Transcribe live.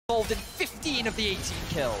involved in 15 of the 18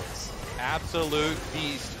 kills. Absolute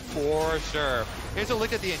beast for sure. Here's a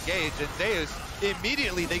look at the engage, and Zeus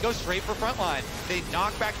immediately they go straight for frontline. They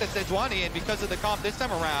knock back the Sejuani, and because of the comp this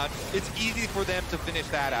time around, it's easy for them to finish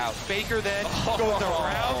that out. Faker then goes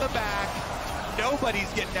around the back.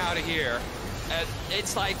 Nobody's getting out of here.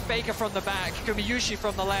 It's like Faker from the back, Kumiyushi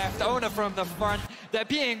from the left, Ona from the front. They're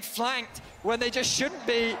being flanked when they just shouldn't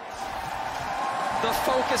be. The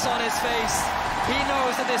focus on his face. He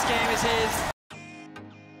knows that this game is his.